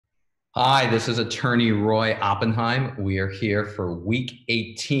Hi, this is attorney Roy Oppenheim. We are here for week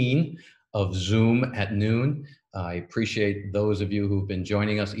 18 of Zoom at noon. I appreciate those of you who've been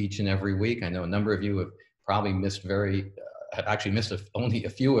joining us each and every week. I know a number of you have probably missed have actually missed only a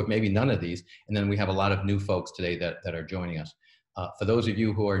few of maybe none of these. And then we have a lot of new folks today that are joining us. For those of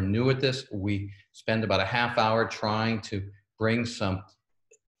you who are new at this, we spend about a half hour trying to bring some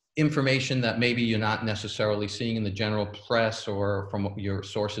information that maybe you're not necessarily seeing in the general press or from your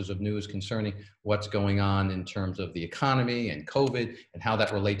sources of news concerning what's going on in terms of the economy and COVID and how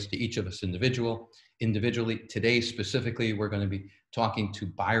that relates to each of us individually. Today, specifically, we're going to be talking to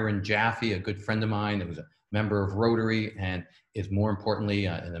Byron Jaffe, a good friend of mine who's a member of Rotary and is more importantly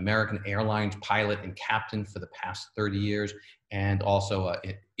an American Airlines pilot and captain for the past 30 years. And also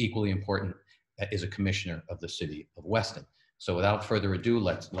equally important is a commissioner of the city of Weston. So without further ado,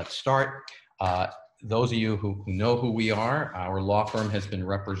 let's start. Those of you who know who we are, our law firm has been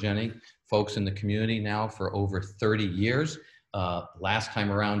representing folks in the community now for over 30 years. Last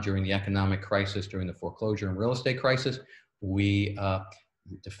time around during the economic crisis, during the foreclosure and real estate crisis, we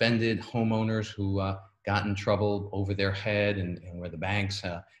defended homeowners who got in trouble over their head and where the banks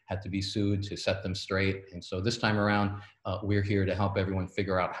had to be sued to set them straight. And so this time around, we're here to help everyone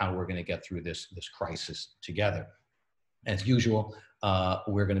figure out how we're going to get through this crisis together. As usual,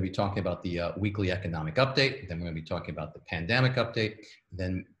 we're going to be talking about the weekly economic update. Then we're going to be talking about the pandemic update.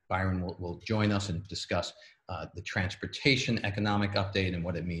 Then Byron will join us and discuss the transportation economic update and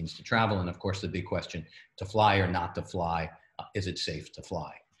what it means to travel. And of course, the big question, to fly or not to fly, is it safe to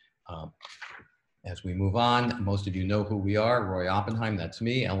fly? As we move on, most of you know who we are. Roy Oppenheim, that's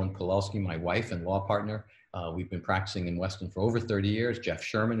me. Ellen Kolelski, my wife and law partner. We've been practicing in Weston for over 30 years. Jeff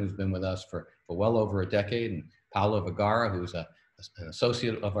Sherman, who's been with us for well over a decade, and Paolo Vergara, who's an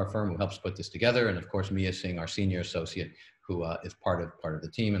associate of our firm who helps put this together. And of course, Mia Singh, our senior associate, who is part of the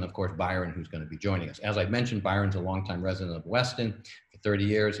team. And of course, Byron, who's going to be joining us. As I mentioned, Byron's a longtime resident of Weston for 30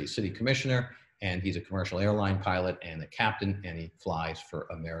 years. He's city commissioner, and he's a commercial airline pilot and a captain, and he flies for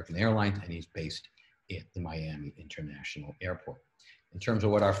American Airlines, and he's based at the Miami International Airport. In terms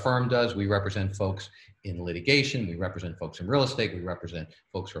of what our firm does, we represent folks in litigation, we represent folks in real estate, we represent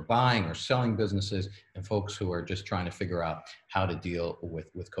folks who are buying or selling businesses, and folks who are just trying to figure out how to deal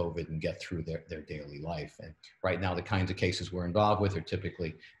with COVID and get through their daily life. And right now, the kinds of cases we're involved with are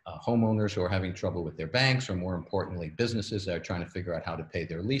typically homeowners who are having trouble with their banks, or more importantly, businesses that are trying to figure out how to pay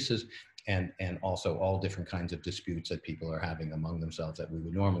their leases, and also all different kinds of disputes that people are having among themselves that we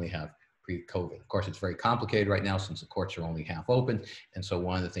would normally have pre-COVID. Of course, it's very complicated right now since the courts are only half open. And so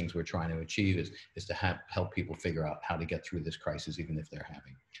one of the things we're trying to achieve is to help people figure out how to get through this crisis, even if they're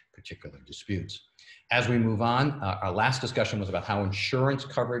having particular disputes. As we move on, our last discussion was about how insurance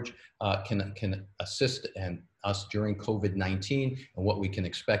coverage can assist us during COVID-19 and what we can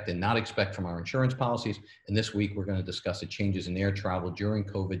expect and not expect from our insurance policies. And this week, we're going to discuss the changes in air travel during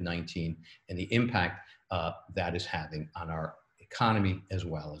COVID-19 and the impact that is having on our economy as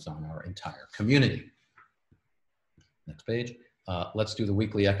well as on our entire community. Next page. Let's do the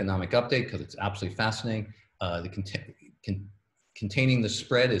weekly economic update because it's absolutely fascinating. Containing the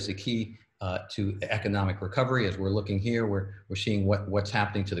spread is the key to economic recovery. As we're looking here, we're seeing what's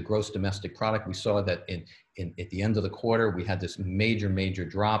happening to the gross domestic product. We saw that at the end of the quarter, we had this major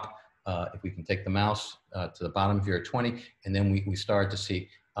drop. If we can take the mouse to the bottom here at 20, and then we started to see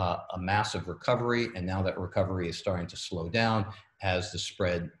a massive recovery, and now that recovery is starting to slow down as the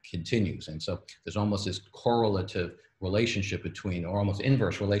spread continues. And so there's almost this correlative relationship between, or almost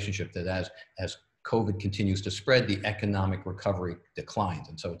inverse relationship, that as COVID continues to spread, the economic recovery declines.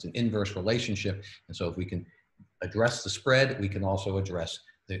 And so it's an inverse relationship. And so if we can address the spread, we can also address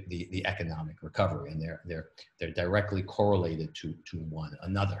the economic recovery, and they're directly correlated to one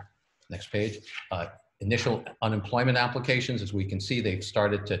another. Next page. Initial unemployment applications, as we can see, they've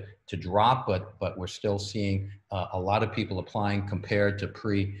started to drop, but we're still seeing a lot of people applying compared to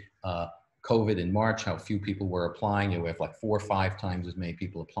pre-COVID in March, how few people were applying. We have like 4 or 5 times as many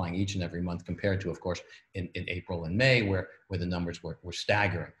people applying each and every month compared to, of course, in April and May, where the numbers were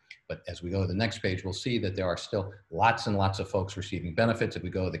staggering. But as we go to the next page, we'll see that there are still lots and lots of folks receiving benefits. If we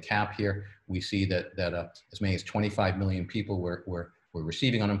go to the cap here, we see that as many as 25 million people were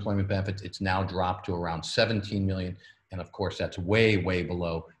receiving unemployment benefits. It's now dropped to around 17 million. And of course, that's way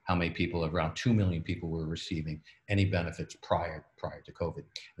below how many people, around 2 million people, were receiving any benefits prior to COVID.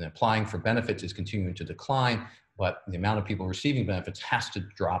 And applying for benefits is continuing to decline, but the amount of people receiving benefits has to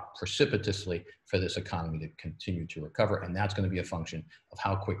drop precipitously for this economy to continue to recover. And that's going to be a function of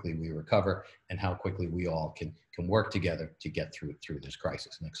how quickly we recover and how quickly we all can work together to get through this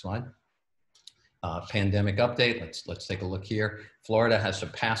crisis. Next slide. Pandemic update. Let's take a look here. Florida has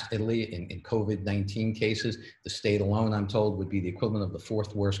surpassed Italy in COVID-19 cases. The state alone, I'm told, would be the equivalent of the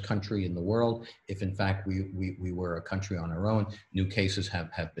fourth worst country in the world if, in fact, we were a country on our own. New cases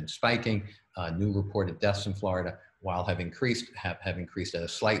have been spiking. New reported deaths in Florida, while have increased at a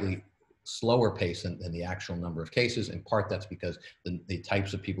slightly slower pace than the actual number of cases. In part, that's because the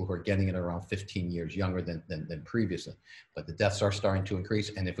types of people who are getting it are around 15 years younger than previously. But the deaths are starting to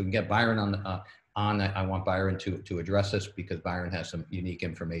increase. And if we can get Byron on, I want Byron to address this, because Byron has some unique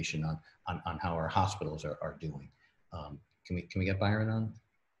information on how our hospitals are doing. Can we get Byron on?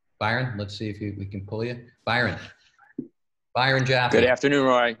 Byron, let's see if we can pull you. Byron Jaffe. Good afternoon,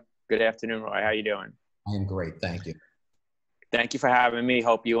 Roy. Good afternoon, Roy. How you doing? I am great, thank you. Thank you for having me.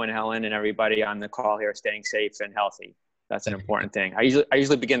 Hope you and Helen and everybody on the call here are staying safe and healthy. That's an important thing. I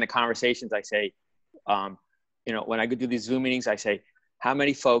usually begin the conversations. I say, when I go do these Zoom meetings, I say, how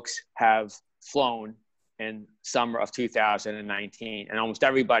many folks have flown in summer of 2019? And almost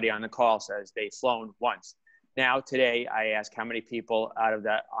everybody on the call says they've flown once. Now today, I ask how many people out of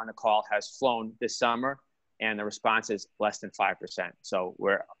that on the call has flown this summer, and the response is less than 5%. So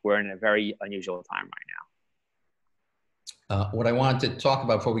we're in a very unusual time right now. What I wanted to talk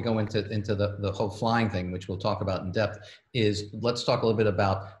about before we go into the whole flying thing, which we'll talk about in depth, is let's talk a little bit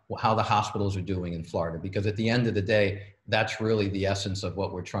about how the hospitals are doing in Florida, because at the end of the day, that's really the essence of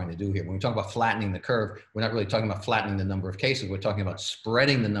what we're trying to do here. When we talk about flattening the curve, we're not really talking about flattening the number of cases. We're talking about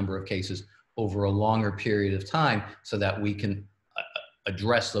spreading the number of cases over a longer period of time so that we can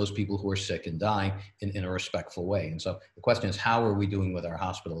address those people who are sick and dying in a respectful way. And so the question is, how are we doing with our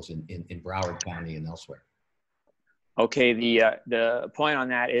hospitals in Broward County and elsewhere? Okay, the point on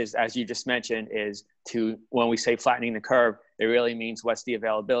that is, as you just mentioned, is when we say flattening the curve, it really means what's the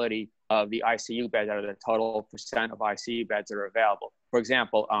availability of the ICU beds out of the total percent of ICU beds that are available. For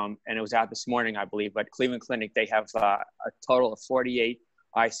example, and it was out this morning, I believe, but Cleveland Clinic, they have a total of 48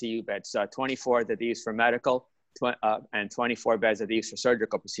 ICU beds, 24 that they use for medical, and 24 beds that they use for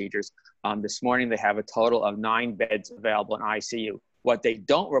surgical procedures. This morning, they have a total of 9 beds available in ICU. What they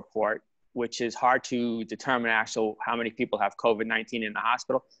don't report, which is hard to determine how many people have COVID-19 in the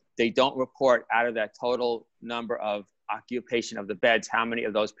hospital, they don't report out of that total number of occupation of the beds, how many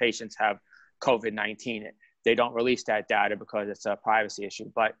of those patients have COVID-19. They don't release that data because it's a privacy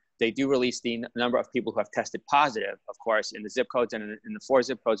issue, but they do release the number of people who have tested positive, of course, in the zip codes and in the 4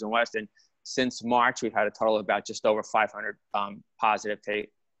 zip codes in Weston. Since March, we've had a total of about just over 500 positive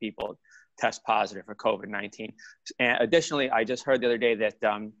people test positive for COVID-19. And additionally, I just heard the other day that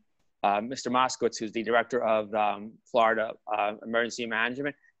Mr. Moskowitz, who's the director of Florida Emergency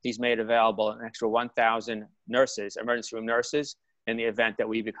Management, he's made available an extra 1,000 nurses, emergency room nurses, in the event that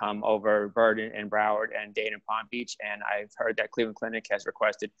we become overburdened in Broward and Dade and Palm Beach. And I've heard that Cleveland Clinic has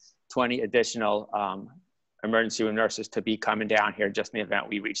requested 20 additional emergency room nurses to be coming down here just in the event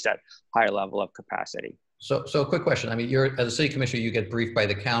we reach that higher level of capacity. So a quick question. I mean, as a city commissioner, you get briefed by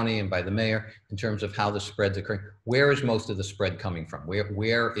the county and by the mayor in terms of how the spread's occurring. Where is most of the spread coming from?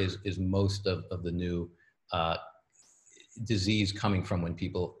 Where is most of the new disease coming from when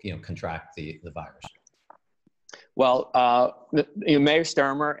people contract the virus? Well, Mayor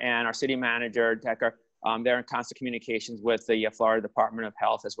Sturmer and our city manager Decker, they're in constant communications with the Florida Department of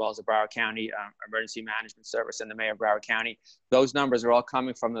Health, as well as the Broward County Emergency Management Service and the Mayor of Broward County. Those numbers are all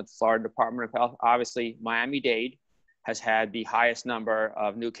coming from the Florida Department of Health. Obviously, Miami-Dade has had the highest number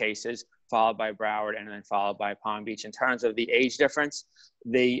of new cases, followed by Broward, and then followed by Palm Beach. In terms of the age difference,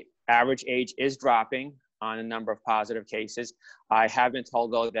 the average age is dropping on a number of positive cases. I have been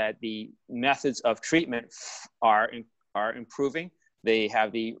told, though, that the methods of treatment are improving. They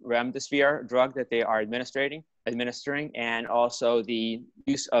have the remdesivir drug that they are administering, and also the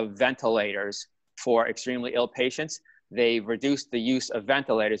use of ventilators for extremely ill patients. They reduced the use of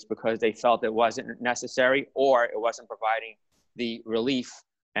ventilators because they felt it wasn't necessary, or it wasn't providing the relief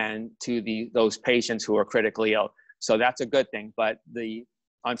and to those patients who are critically ill. So that's a good thing. But the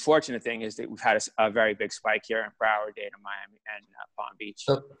unfortunate thing is that we've had a very big spike here in Broward, Dade, Miami, and Palm Beach.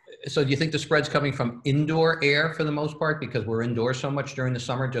 So do you think the spread's coming from indoor air for the most part, because we're indoors so much during the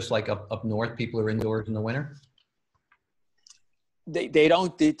summer, just like up north, people are indoors in the winter? They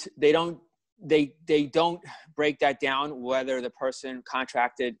don't break that down, whether the person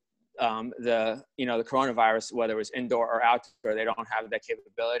contracted the coronavirus, whether it was indoor or outdoor. They don't have that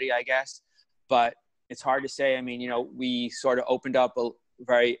capability, I guess. But it's hard to say. I mean, we sort of opened up with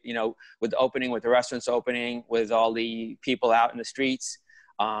the restaurants opening, with all the people out in the streets,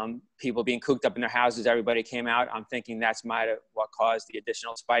 people being cooped up in their houses, everybody came out. I'm thinking that's what caused the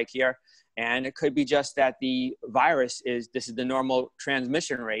additional spike here. And it could be just that the virus this is the normal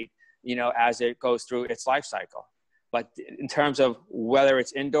transmission rate. as it goes through its life cycle. But in terms of whether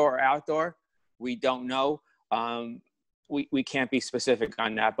it's indoor or outdoor, we don't know. We can't be specific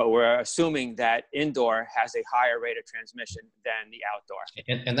on that, but we're assuming that indoor has a higher rate of transmission than the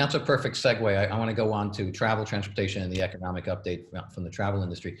outdoor. And that's a perfect segue. I want to go on to travel, transportation, and the economic update from the travel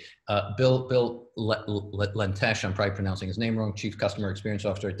industry. Bill Lentesh, I'm probably pronouncing his name wrong, Chief Customer Experience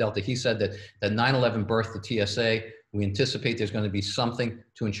Officer at Delta. He said that 9/11 birthed the TSA. We anticipate there's going to be something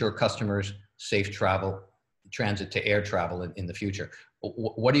to ensure customers safe travel, transit to air travel in the future.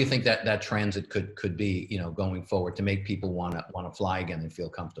 What do you think that transit could be, going forward to make people want to fly again and feel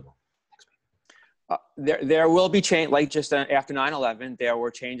comfortable? There will be change, like just after 9/11, there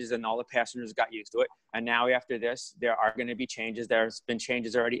were changes and all the passengers got used to it. And now after this, there are going to be changes. There's been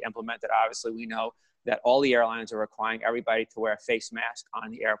changes already implemented. Obviously, we know that all the airlines are requiring everybody to wear a face mask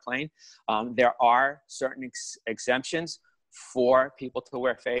on the airplane. There are certain exemptions for people to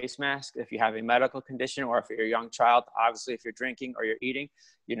wear face masks if you have a medical condition or if you're a young child. Obviously, if you're drinking or you're eating,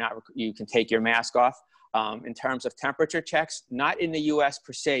 you can take your mask off. In terms of temperature checks, not in the US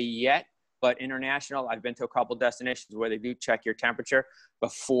per se yet, but international, I've been to a couple destinations where they do check your temperature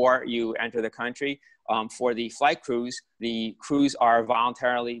before you enter the country. For the flight crews, the crews are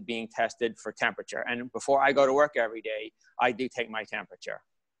voluntarily being tested for temperature. And before I go to work every day, I do take my temperature.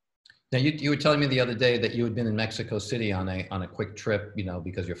 Now, you were telling me the other day that you had been in Mexico City on a quick trip,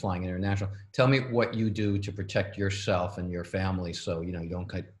 because you're flying international. Tell me what you do to protect yourself and your family so, you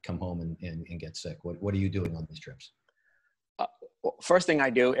don't come home and get sick. What are you doing on these trips? First thing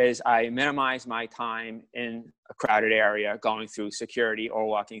I do is I minimize my time in a crowded area going through security or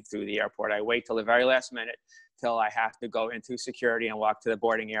walking through the airport. I wait till the very last minute till I have to go into security and walk to the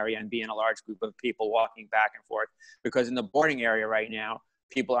boarding area and be in a large group of people walking back and forth. Because in the boarding area right now,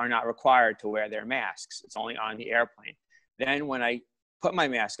 people are not required to wear their masks. It's only on the airplane. Then when I put my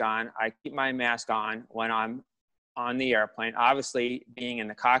mask on, I keep my mask on when I'm on the airplane. Obviously, being in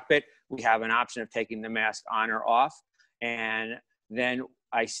the cockpit, we have an option of taking the mask on or off. And then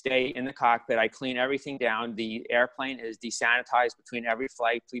I stay in the cockpit. I clean everything down. The airplane is desanitized between every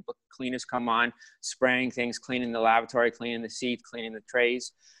flight. People, cleaners come on, spraying things, cleaning the lavatory, cleaning the seats, cleaning the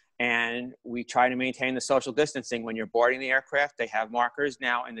trays. And we try to maintain the social distancing. When you're boarding the aircraft, they have markers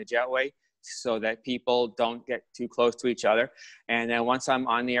now in the jetway so that people don't get too close to each other. And then once I'm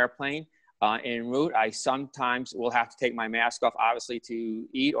on the airplane, en route, I sometimes will have to take my mask off, obviously, to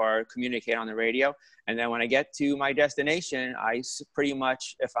eat or communicate on the radio. And then when I get to my destination, I pretty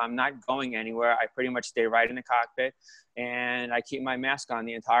much, if I'm not going anywhere, I pretty much stay right in the cockpit. And I keep my mask on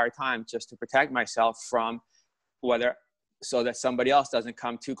the entire time just to protect myself from so that somebody else doesn't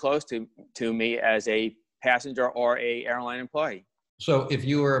come too close to me as a passenger or a airline employee. So if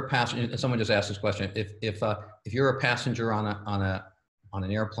you were a passenger, someone just asked this question, if you're a passenger on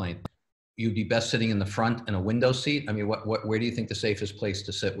an airplane, you'd be best sitting in the front in a window seat? I mean, where do you think the safest place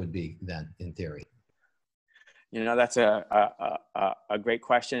to sit would be then, in theory? That's a great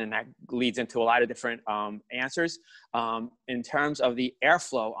question, and that leads into a lot of different answers. In terms of the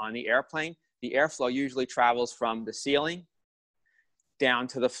airflow on the airplane, the airflow usually travels from the ceiling down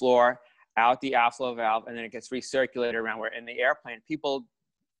to the floor, out the outflow valve, and then it gets recirculated around. Where in the airplane, people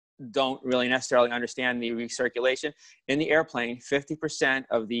don't really necessarily understand the recirculation. In the airplane, 50%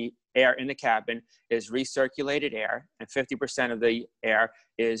 of the air in the cabin is recirculated air, and 50% of the air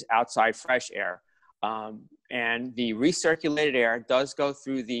is outside fresh air. And the recirculated air does go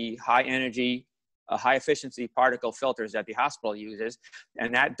through the high efficiency particle filters that the hospital uses,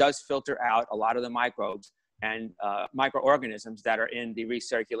 and that does filter out a lot of the microbes and microorganisms that are in the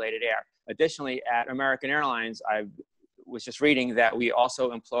recirculated air. Additionally, at American Airlines, I was just reading that we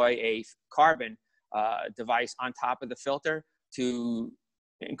also employ a carbon device on top of the filter to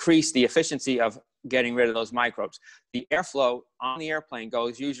increase the efficiency of getting rid of those microbes. The airflow on the airplane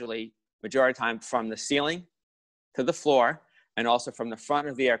goes usually, majority of the time, from the ceiling to the floor, and also from the front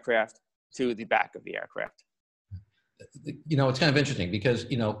of the aircraft to the back of the aircraft. It's kind of interesting because,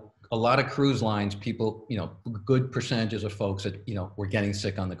 a lot of cruise lines, people, good percentages of folks that, were getting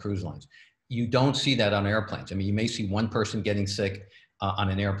sick on the cruise lines. You don't see that on airplanes. I mean, you may see one person getting sick on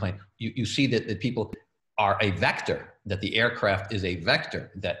an airplane. You see that people are a vector, that the aircraft is a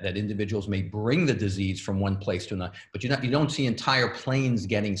vector, that individuals may bring the disease from one place to another, but you don't see entire planes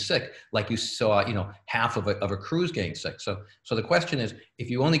getting sick like you saw, half of a cruise getting sick. So the question is, if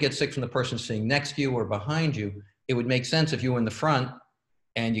you only get sick from the person sitting next to you or behind you, it would make sense if you were in the front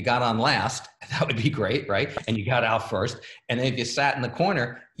and you got on last, that would be great, right? And you got out first. And then if you sat in the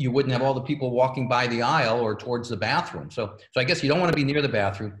corner, you wouldn't have all the people walking by the aisle or towards the bathroom. So I guess you don't want to be near the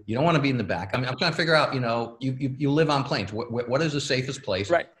bathroom. You don't want to be in the back. I'm trying to figure out, you live on planes. What is the safest place?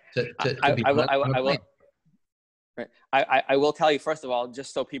 Right. to be on a plane. Right. I will tell you, first of all,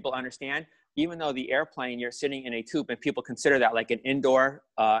 just so people understand, even though the airplane, you're sitting in a tube and people consider that like an indoor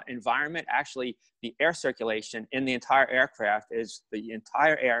environment, actually the air circulation in the entire aircraft the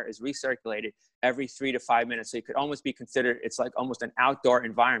entire air is recirculated every 3 to 5 minutes. So you could almost be considered, it's like almost an outdoor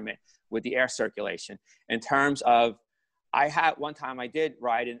environment with the air circulation. In terms of, one time I did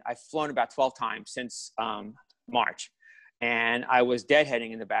ride, and I've flown about 12 times since March. And I was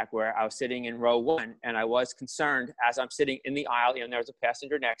deadheading in the back where I was sitting in row 1, and I was concerned as I'm sitting in the aisle, and there was a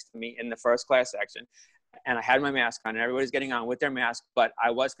passenger next to me in the first class section, and I had my mask on, and everybody's getting on with their mask, but I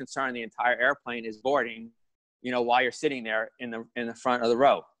was concerned the entire airplane is boarding, while you're sitting there in the front of the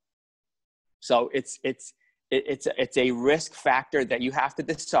row. So it's a risk factor that you have to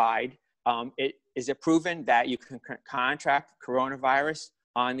decide. Is it proven that you can contract coronavirus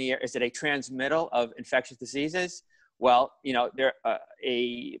on the air? Is it a transmittal of infectious diseases? Well,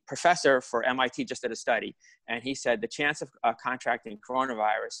 a professor for MIT just did a study, and he said the chance of contracting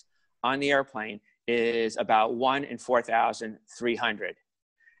coronavirus on the airplane is about 1 in 4,300.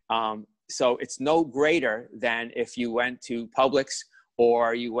 So it's no greater than if you went to Publix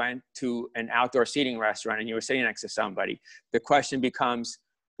or you went to an outdoor seating restaurant and you were sitting next to somebody. The question becomes,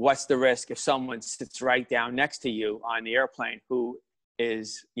 what's the risk if someone sits right down next to you on the airplane who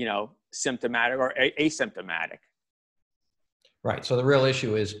is, symptomatic or asymptomatic? Right. So the real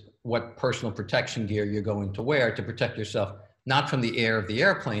issue is what personal protection gear you're going to wear to protect yourself, not from the air of the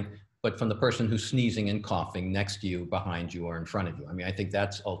airplane, but from the person who's sneezing and coughing next to you, behind you, or in front of you. I mean, I think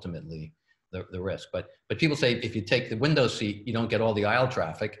that's ultimately the risk. But people say if you take the window seat, you don't get all the aisle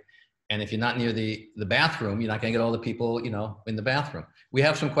traffic. And if you're not near the bathroom, you're not going to get all the people, in the bathroom. We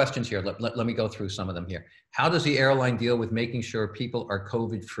have some questions here. Let me go through some of them here. How does the airline deal with making sure people are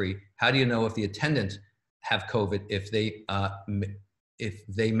COVID-free? How do you know if the attendants have COVID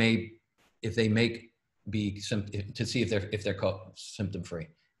to see if they're symptom free?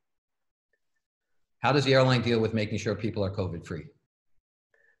 How does the airline deal with making sure people are COVID free?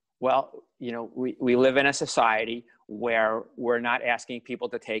 Well, we live in a society where we're not asking people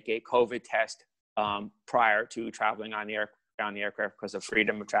to take a COVID test prior to traveling on the aircraft because of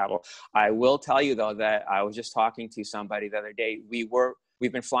freedom of travel. I will tell you though that I was just talking to somebody the other day.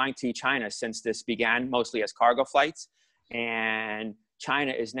 We've been flying to China since this began, mostly as cargo flights, and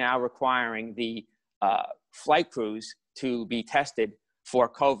China is now requiring the flight crews to be tested for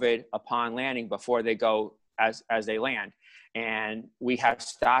COVID upon landing before they go as they land. And we have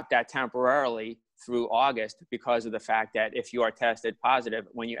stopped that temporarily through August because of the fact that if you are tested positive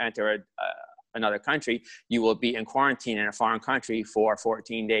when you enter another country, you will be in quarantine in a foreign country for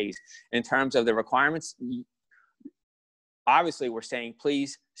 14 days. In terms of the requirements, obviously we're saying,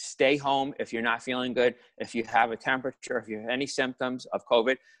 please stay home if you're not feeling good, if you have a temperature, if you have any symptoms of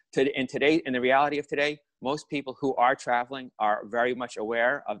COVID. In the reality of today, most people who are traveling are very much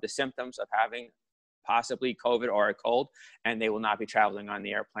aware of the symptoms of having possibly COVID or a cold, and they will not be traveling on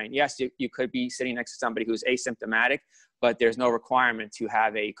the airplane. Yes, you could be sitting next to somebody who's asymptomatic, but there's no requirement to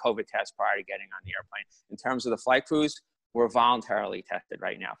have a COVID test prior to getting on the airplane. In terms of the flight crews, we're voluntarily tested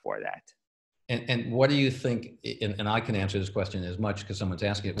right now for that. And what do you think, and I can answer this question as much because someone's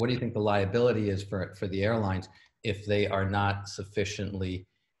asking it, what do you think the liability is for the airlines if they are not sufficiently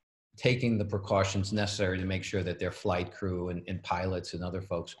taking the precautions necessary to make sure that their flight crew and pilots and other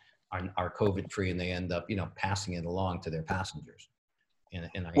folks are COVID free, and they end up, passing it along to their passengers?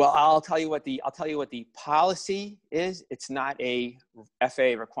 Well, I'll tell you what the policy is. It's not a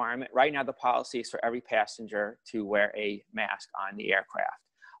FAA requirement. Right now, the policy is for every passenger to wear a mask on the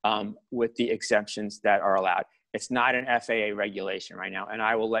aircraft, with the exemptions that are allowed. It's not an FAA regulation right now, and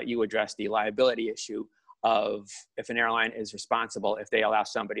I will let you address the liability issue of if an airline is responsible if they allow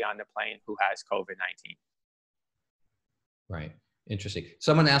somebody on the plane who has COVID-19. Right. Interesting.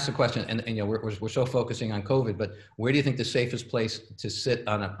 Someone asked a question, and we're so focusing on COVID, but where do you think the safest place to sit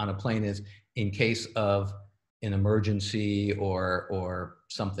on a plane is in case of an emergency or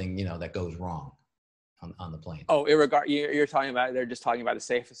something that goes wrong on the plane? Oh, you're talking about, they're just talking about the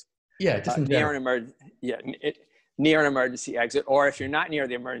safest. Yeah, just near an emergency exit, or if you're not near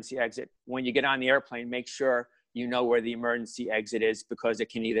the emergency exit, when you get on the airplane, make sure you know where the emergency exit is, because it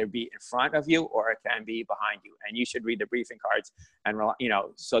can either be in front of you or it can be behind you. And you should read the briefing cards and,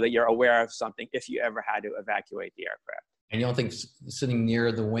 so that you're aware of something if you ever had to evacuate the aircraft. And you don't think sitting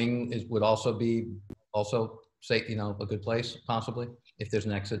near the wing would also be safe, a good place possibly if there's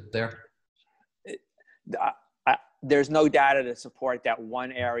an exit there? There's no data to support that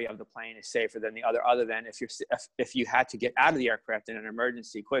one area of the plane is safer than the other than if you had to get out of the aircraft in an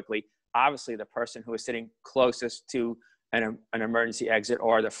emergency quickly. Obviously, the person who is sitting closest to an emergency exit,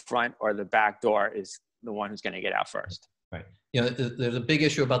 or the front or the back door is the one who's going to get out first. Right. You know, there's a big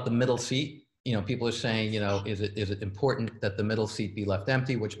issue about the middle seat. You know, people are saying, you know, is it important that the middle seat be left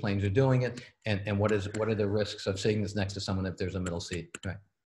empty? Which planes are doing it? And what are the risks of sitting this next to someone if there's a middle seat? Right.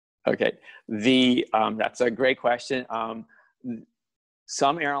 Okay. That's a great question.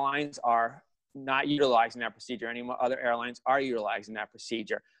 Some airlines are not utilizing that procedure anymore. Other airlines are utilizing that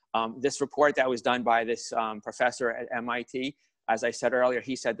procedure. This report that was done by this professor at MIT, as I said earlier,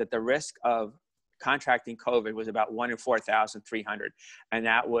 he said that the risk of contracting COVID was about 1 in 4,300. And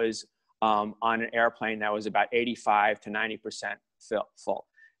that was on an airplane that was about 85 to 90% full.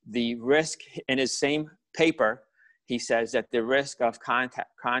 The risk, in his same paper, he says that the risk of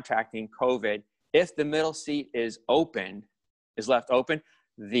contracting COVID, if the middle seat is left open,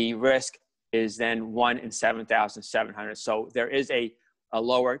 the risk is then 1 in 7,700. So there is a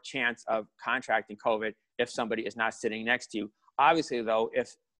lower chance of contracting COVID if somebody is not sitting next to you. Obviously, though,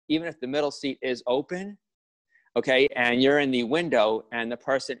 even if the middle seat is open, okay, and you're in the window and the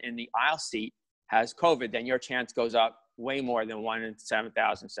person in the aisle seat has COVID, then your chance goes up way more than 1 in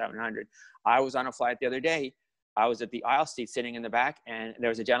 7,700. I was on a flight the other day. I was at the aisle seat sitting in the back, and there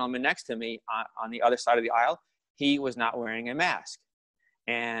was a gentleman next to me on the other side of the aisle. He was not wearing a mask.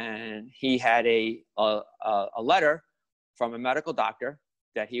 And he had a letter from a medical doctor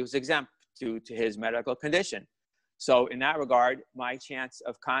that he was exempt due to his medical condition. So in that regard, my chance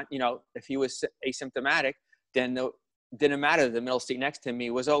of, if he was asymptomatic, then it didn't matter. The middle seat next to me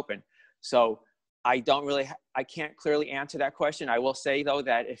was open. So I can't clearly answer that question. I will say, though,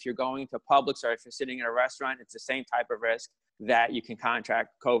 that if you're going to Publix or if you're sitting in a restaurant, it's the same type of risk that you can contract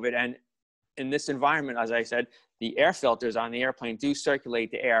COVID. And in this environment, as I said, the air filters on the airplane do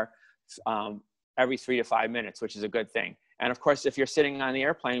circulate the air every 3 to 5 minutes, which is a good thing. And of course, if you're sitting on the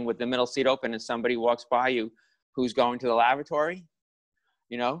airplane with the middle seat open and somebody walks by you who's going to the lavatory,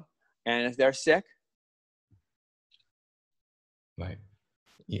 and if they're sick. Right.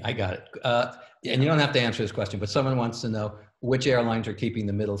 Yeah, I got it. And you don't have to answer this question, but someone wants to know which airlines are keeping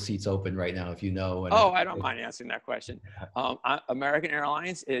the middle seats open right now, if you know. I don't mind answering that question. American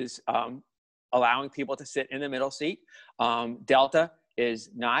Airlines is allowing people to sit in the middle seat. Delta is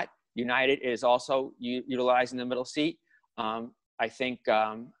not. United is also utilizing the middle seat. I think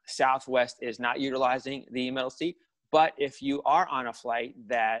Southwest is not utilizing the middle seat. But if you are on a flight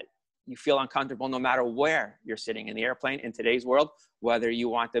that you feel uncomfortable no matter where you're sitting in the airplane in today's world, whether you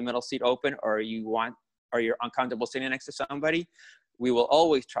want the middle seat open or you're uncomfortable sitting next to somebody, we will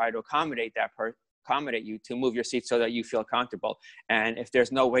always try to accommodate you to move your seat so that you feel comfortable. And if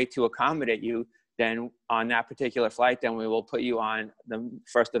there's no way to accommodate you, then on that particular flight, then we will put you on the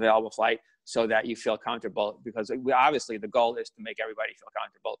first available flight so that you feel comfortable, because obviously the goal is to make everybody feel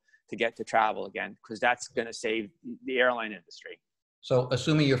comfortable to get to travel again, because that's going to save the airline industry. So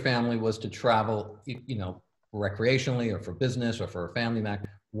assuming your family was to travel, recreationally or for business or for a family matter,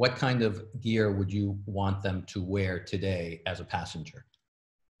 what kind of gear would you want them to wear today as a passenger?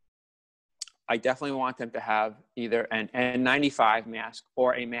 I definitely want them to have either an N95 mask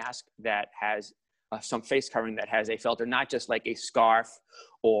or a mask that has some face covering that has a filter, not just like a scarf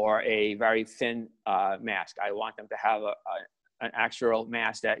or a very thin mask. I want them to have an actual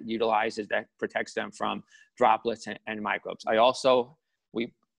mask that protects them from droplets and microbes.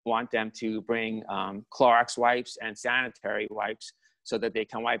 We want them to bring Clorox wipes and sanitary wipes so that they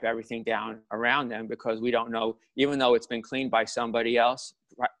can wipe everything down around them, because we don't know, even though it's been cleaned by somebody else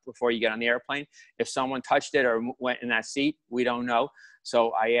right before you get on the airplane, if someone touched it or went in that seat, we don't know.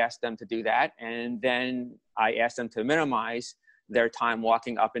 So I asked them to do that. And then I asked them to minimize their time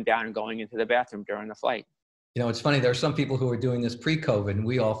walking up and down and going into the bathroom during the flight. It's funny, there are some people who are doing this pre-COVID, and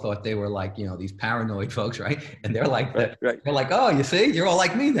we all thought they were like, these paranoid folks, right? And they're like, right. They're like, oh, you see, you're all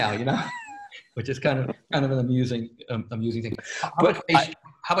like me now, which is kind of an amusing thing. How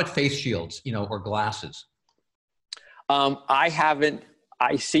about face shields, or glasses?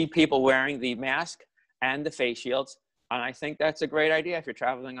 I see people wearing the mask and the face shields, and I think that's a great idea if you're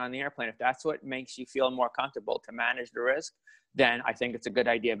traveling on the airplane. If that's what makes you feel more comfortable to manage the risk, then I think it's a good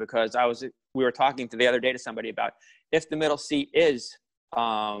idea, because we were talking the other day to somebody about if the middle seat is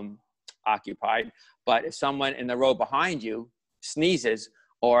occupied, but if someone in the row behind you sneezes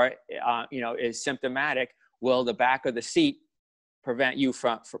or is symptomatic, will the back of the seat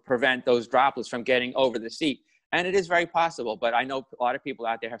prevent those droplets from getting over the seat? And it is very possible, but I know a lot of people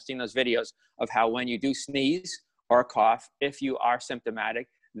out there have seen those videos of how when you do sneeze or cough, if you are symptomatic,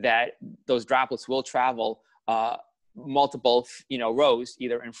 that those droplets will travel multiple rows,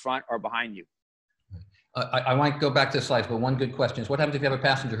 either in front or behind you. I might go back to the slides, but one good question is, what happens if you have a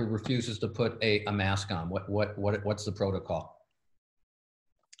passenger who refuses to put a mask on? What's the protocol?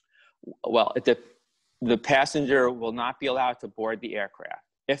 Well, the passenger will not be allowed to board the aircraft.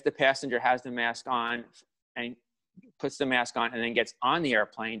 If the passenger has the mask on and puts the mask on and then gets on the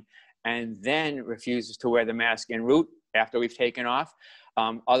airplane and then refuses to wear the mask en route after we've taken off,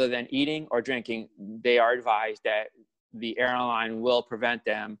 other than eating or drinking, they are advised that the airline will prevent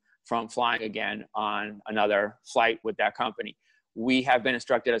them from flying again on another flight with that company. We have been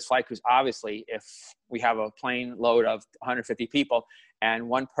instructed as flight crews, obviously, if we have a plane load of 150 people and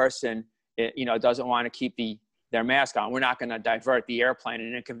one person, doesn't want to keep their mask on, we're not going to divert the airplane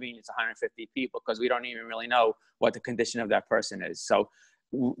and inconvenience 150 people because we don't even really know what the condition of that person is. So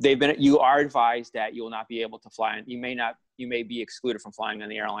you are advised that you will not be able to fly, and you may be excluded from flying on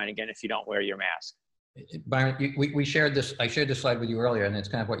the airline again if you don't wear your mask. Byron, I shared this slide with you earlier, and it's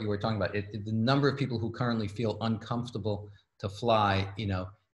kind of what you were talking about. The number of people who currently feel uncomfortable to fly,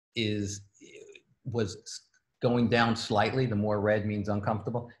 was going down slightly. The more red means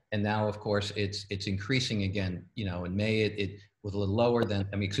uncomfortable. And now, of course, it's increasing again. In May, it was a little lower than,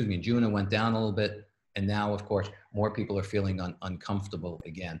 in June, it went down a little bit. And now, of course, more people are feeling uncomfortable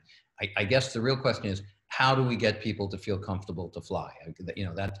again. I guess the real question is, how do we get people to feel comfortable to fly?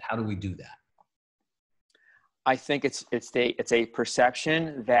 How do we do that? I think it's a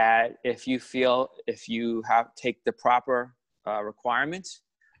perception that if you take the proper requirements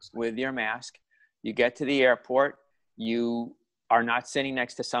with your mask, you get to the airport, you are not sitting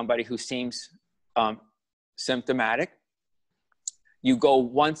next to somebody who seems symptomatic.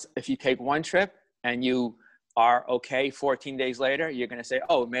 If you take one trip and you are okay 14 days later, you're going to say,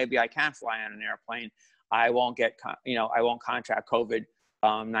 oh, maybe I can fly on an airplane. I won't contract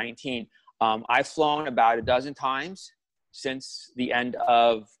COVID-19. I've flown about a dozen times since the end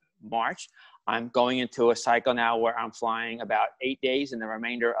of March. I'm going into a cycle now where I'm flying about 8 days in the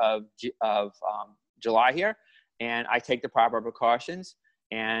remainder of July here. And I take the proper precautions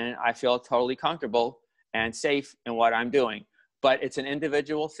and I feel totally comfortable and safe in what I'm doing. But it's an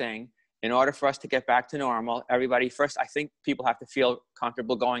individual thing. In order for us to get back to normal, I think people have to feel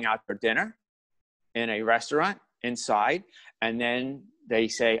comfortable going out for dinner in a restaurant inside. And then they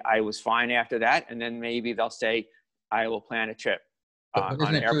say, I was fine after that. And then maybe they'll say, I will plan a trip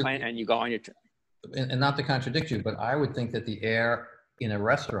on an airplane, and you go on your trip. And not to contradict you, but I would think that the air in a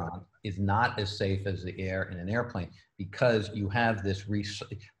restaurant is not as safe as the air in an airplane, because you have this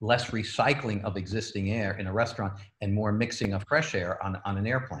less recycling of existing air in a restaurant and more mixing of fresh air on an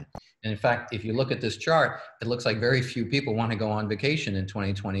airplane. And in fact, if you look at this chart, it looks like very few people want to go on vacation in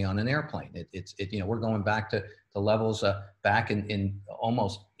 2020 on an airplane. We're going back to the levels back in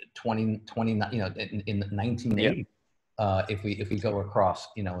almost 2020, in 1980. Yeah. If we go across,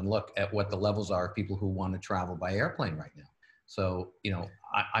 and look at what the levels are of people who want to travel by airplane right now. So,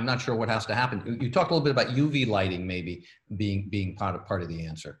 I'm not sure what has to happen. You talked a little bit about UV lighting maybe being part of the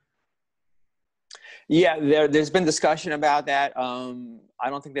answer. Yeah, there's been discussion about that. I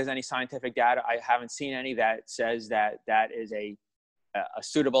don't think there's any scientific data. I haven't seen any that says that is a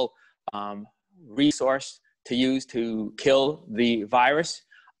suitable resource to use to kill the virus.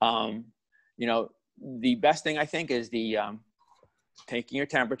 The best thing I think is taking your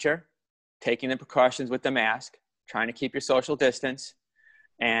temperature, taking the precautions with the mask, trying to keep your social distance,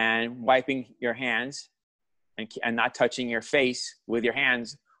 and wiping your hands and not touching your face with your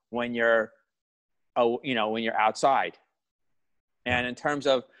hands when you're outside. And in terms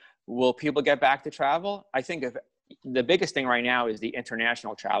of, will people get back to travel? I think the biggest thing right now is the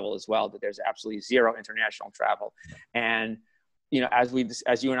international travel as well, that there's absolutely zero international travel. And, as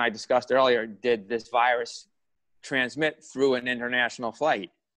you and I discussed earlier, did this virus transmit through an international flight?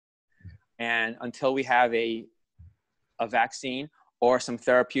 And until we have a vaccine or some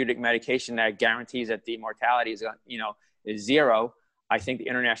therapeutic medication that guarantees that the mortality is zero, I think the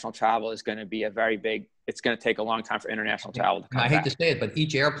international travel is going to be it's going to take a long time for international travel to come back. I hate to say it, but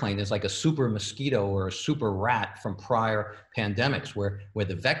each airplane is like a super mosquito or a super rat from prior pandemics where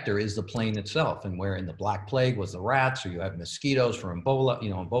the vector is the plane itself, and where in the Black Plague was the rats, or you have mosquitoes for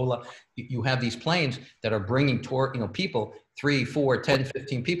Ebola. You have these planes that are bringing people, 3, 4, 10,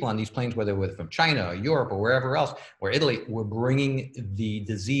 15 people on these planes, whether we're from China or Europe or wherever else, or Italy, we're bringing the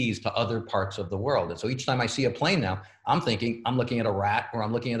disease to other parts of the world. And so each time I see a plane now, I'm thinking I'm looking at a rat or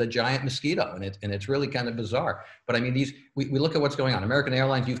I'm looking at a giant mosquito, and it's really kind of bizarre. But we look at what's going on. American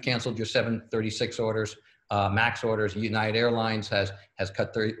Airlines, you've canceled your 736 orders, MAX orders. United Airlines has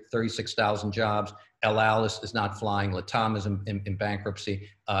cut 36,000 jobs. El Al is not flying. Latam is in bankruptcy.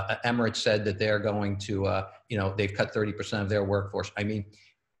 Emirates said that they're going to, they've cut 30% of their workforce.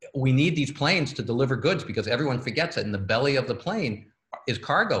 we need these planes to deliver goods, because everyone forgets that in the belly of the plane is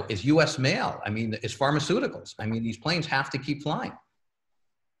cargo, is U.S. mail. I mean, is pharmaceuticals. I mean, these planes have to keep flying.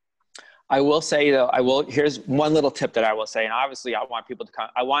 I will say though, here's one little tip that I will say, and obviously I want people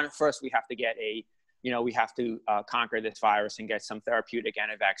to first we have to get we have to conquer this virus and get some therapeutic and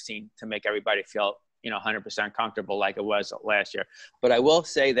a vaccine to make everybody feel, 100% comfortable like it was last year. But I will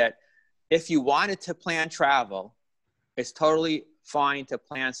say that if you wanted to plan travel, it's totally fine to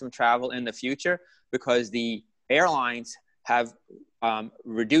plan some travel in the future, because the airlines have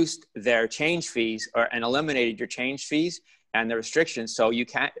reduced their change fees and eliminated your change fees and the restrictions. So you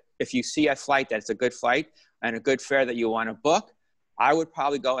can't, if you see a flight that's a good flight and a good fare that you want to book, I would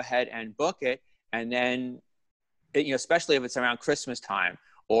probably go ahead and book it. And then, especially if it's around Christmas time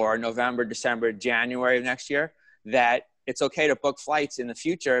or November, December, January of next year, that it's okay to book flights in the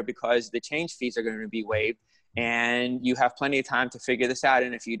future because the change fees are going to be waived and you have plenty of time to figure this out.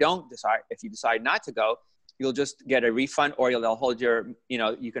 And if you decide not to go, you'll just get a refund, or they'll hold you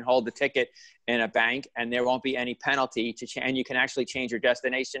can hold the ticket in a bank and there won't be any penalty and you can actually change your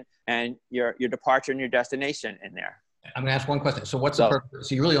destination and your departure and your destination in there. I'm going to ask one question. So what's the purpose?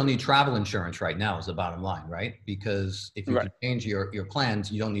 So you really don't need travel insurance right now is the bottom line, right? Because if you can change your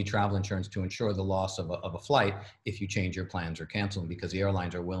plans, you don't need travel insurance to insure the loss of a flight if you change your plans or cancel them, because the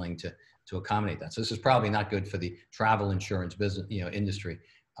airlines are willing to accommodate that. So this is probably not good for the travel insurance business, industry.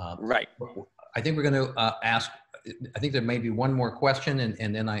 Right. I think we're going to ask, I think there may be one more question,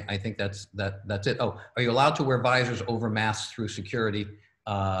 and then I think that's it. Oh, are you allowed to wear visors over masks through security?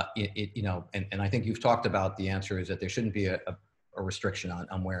 And I think you've talked about the answer is that there shouldn't be a restriction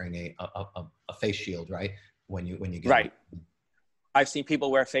on wearing a face shield, right? When you get right. I've seen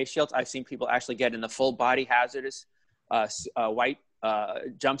people wear face shields. I've seen people actually get in the full body hazardous white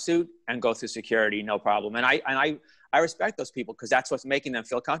jumpsuit and go through security, no problem. And I respect those people because that's what's making them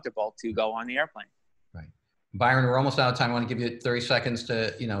feel comfortable to go on the airplane. Right. Byron, we're almost out of time. I want to give you 30 seconds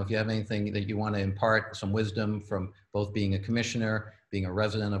to, if you have anything that you want to impart, some wisdom from both being a commissioner, being a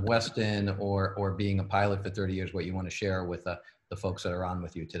resident of Weston, or being a pilot for 30 years, what you want to share with the folks that are on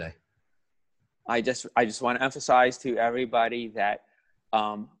with you today. I just want to emphasize to everybody that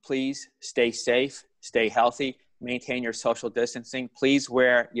please stay safe, stay healthy, maintain your social distancing. Please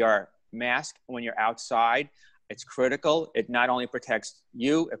wear your mask when you're outside. It's critical. It not only protects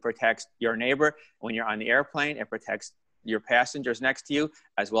you, it protects your neighbor. When you're on the airplane, it protects your passengers next to you,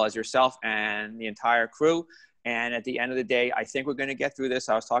 as well as yourself and the entire crew. And at the end of the day, I think we're going to get through this.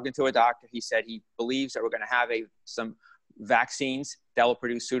 I was talking to a doctor. He said he believes that we're going to have some vaccines that will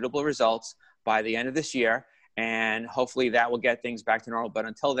produce suitable results by the end of this year. And hopefully that will get things back to normal. But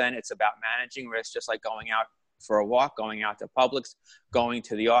until then, it's about managing risk, just like going out for a walk, going out to Publix, going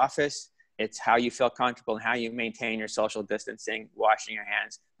to the office. It's how you feel comfortable and how you maintain your social distancing, washing your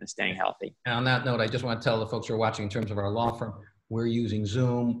hands, and staying healthy. And on that note, I just want to tell the folks who are watching, in terms of our law firm, we're using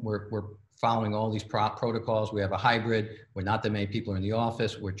Zoom. We're following all these protocols. We have a hybrid. We're not that many people are in the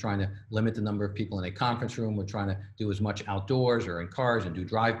office. We're trying to limit the number of people in a conference room. We're trying to do as much outdoors or in cars and do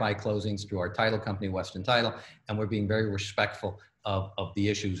drive-by closings through our title company, Weston Title. And we're being very respectful of the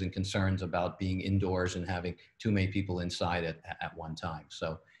issues and concerns about being indoors and having too many people inside at one time.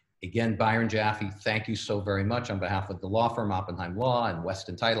 So again, Byron Jaffe, thank you so very much on behalf of the law firm, Oppenheim Law, and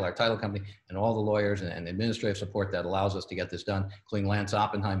Weston Title, our title company, and all the lawyers and administrative support that allows us to get this done, including Lance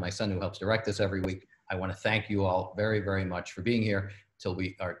Oppenheim, my son, who helps direct this every week. I want to thank you all very, very much for being here till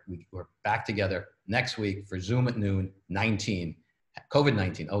we're back together next week for Zoom at noon,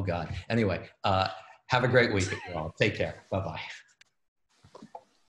 COVID-19. Oh God. Anyway, have a great week, you all. Take care. Bye-bye.